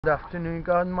Good afternoon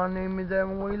guys, my name is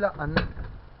Aaron Wheeler and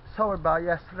sorry about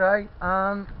yesterday,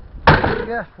 and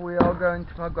yes, we are going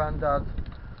to my granddad's.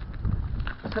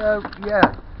 So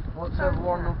yeah, what's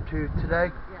everyone up to today?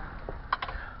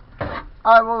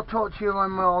 I will talk to you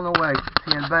when we're on the way.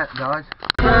 See you in a bit guys.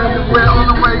 And we're on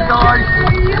the way guys.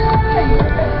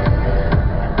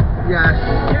 Yes,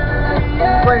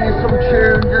 playing some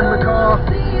tunes in the car,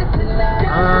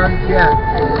 and yeah,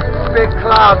 it's a bit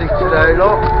cloudy today,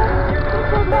 look.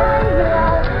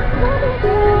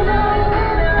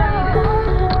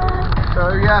 So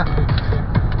yeah,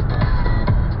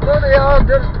 bloody hell,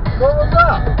 what was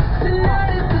that?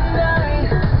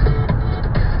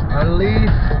 A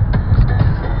leaf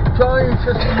trying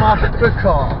to smash the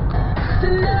car,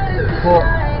 but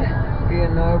you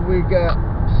know, we get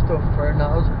stuff thrown at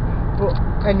us. But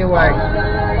anyway,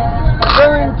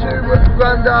 going to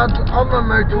Granddad on the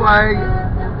motorway,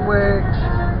 which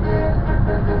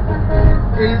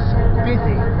is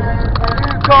busy.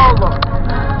 You call them.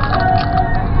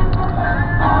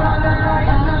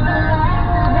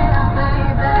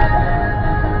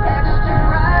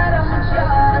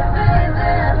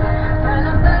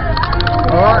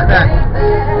 Alright then,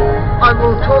 I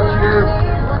will talk to you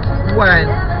when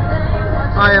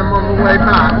I am on the way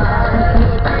back.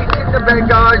 Speak in the bed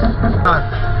guys.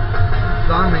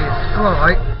 Blimey, it's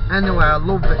alright. Anyway, I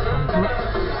love this song.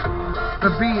 The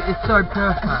beat is so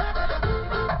perfect.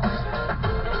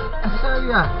 So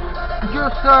yeah,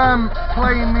 just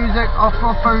playing music off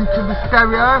my phone to the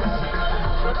stereo.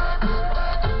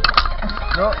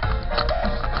 Look.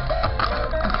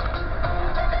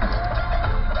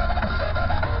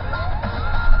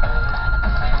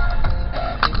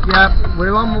 Yeah,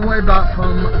 we're on the way back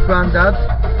from Granddad's.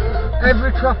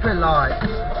 Every traffic light,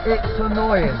 it's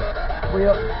annoying.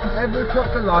 Every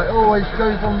traffic light always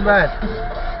goes on red.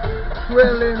 It's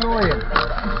really annoying.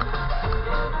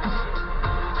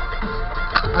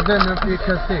 I don't know if you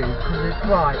can see because it's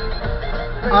bright.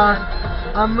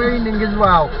 I'm raining as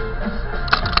well,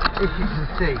 if you can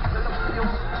see.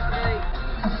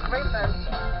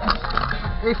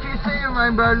 If you see a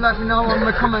rainbow, let me know in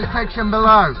the comment section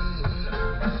below.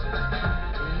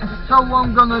 So what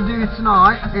I'm gonna do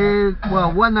tonight is,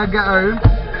 well, when I get home,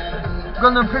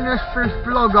 gonna finish this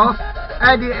vlog off,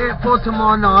 edit it for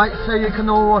tomorrow night so you can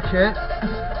all watch it.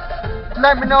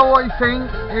 Let me know what you think.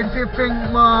 If you think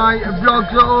my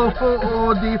vlogs are awful,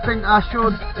 or do you think I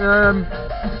should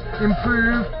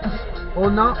improve or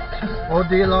not, or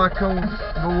do you like them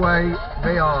the way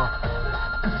they are?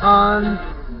 And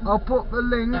I'll put the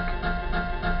link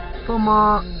for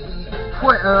my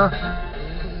Twitter,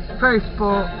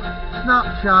 Facebook,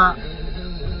 Snapchat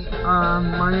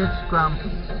and my Instagram.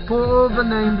 Put all the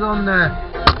names on there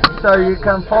so you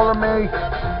can follow me,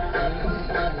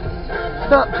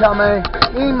 Snapchat me,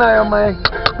 email me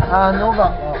and all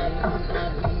that lot.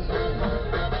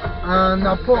 And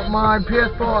I'll put my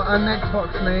PS4 and Xbox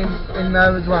names in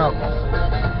there as well.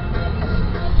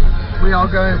 We are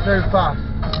going so fast.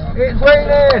 It's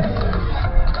raining!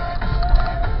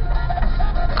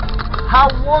 How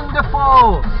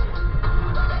wonderful!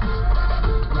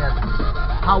 Yes,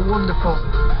 how wonderful.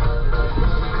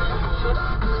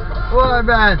 Alright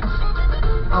then,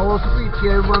 I will speak to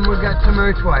you when we get to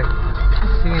motorway.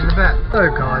 See you in a bit. So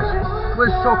guys,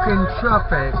 we're stuck in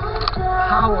traffic.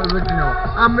 How original.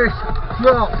 And this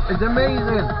drop is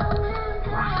amazing.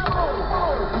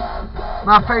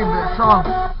 My favourite song.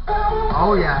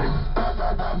 Oh yeah.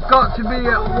 Got to be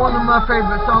one of my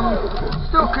favourite songs.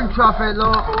 Stuck in traffic,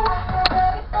 look.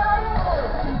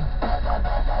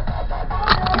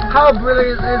 How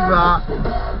brilliant is that?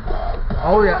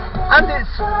 Oh yeah. And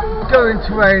it's going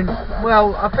to rain.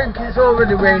 Well, I think it's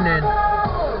already raining.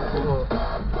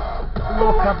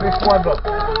 Look at this weather.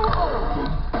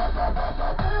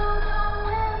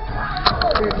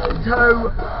 It's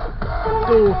so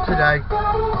dull today.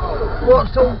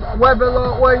 What's the weather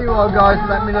like where you are guys?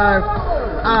 Let me know.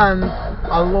 And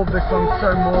I love this song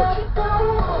so much.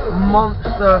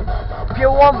 Monster. If you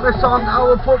want the song, I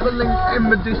will put the link in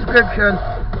the description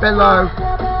below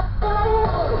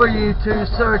for you to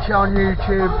search it on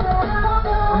YouTube.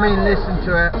 I mean, listen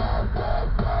to it.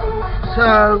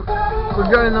 So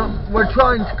we're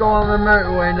trying to go on the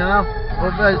motorway now,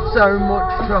 but there's so much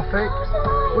traffic.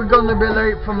 We're gonna be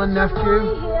late for my nephew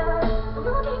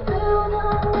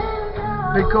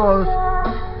because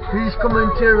he's coming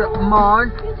to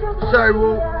mine. So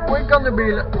we're gonna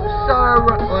be so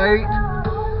late,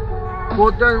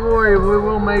 but don't worry, we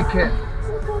will make it.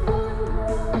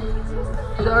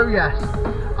 So yes,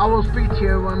 I will speak to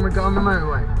you when we get on the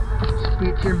motorway.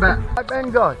 Speak to you in a bit. Right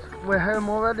then guys, we're home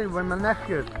already with my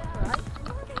nephew.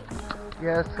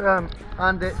 Yes,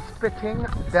 and it's spitting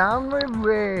down with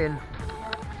rain.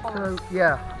 So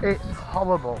yeah, it's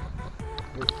horrible.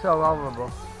 It's so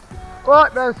horrible.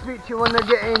 Right, then speak to you when they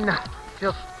get in.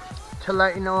 Just to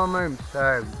let you know I'm home.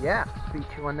 So yeah, speak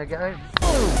to you when they get home.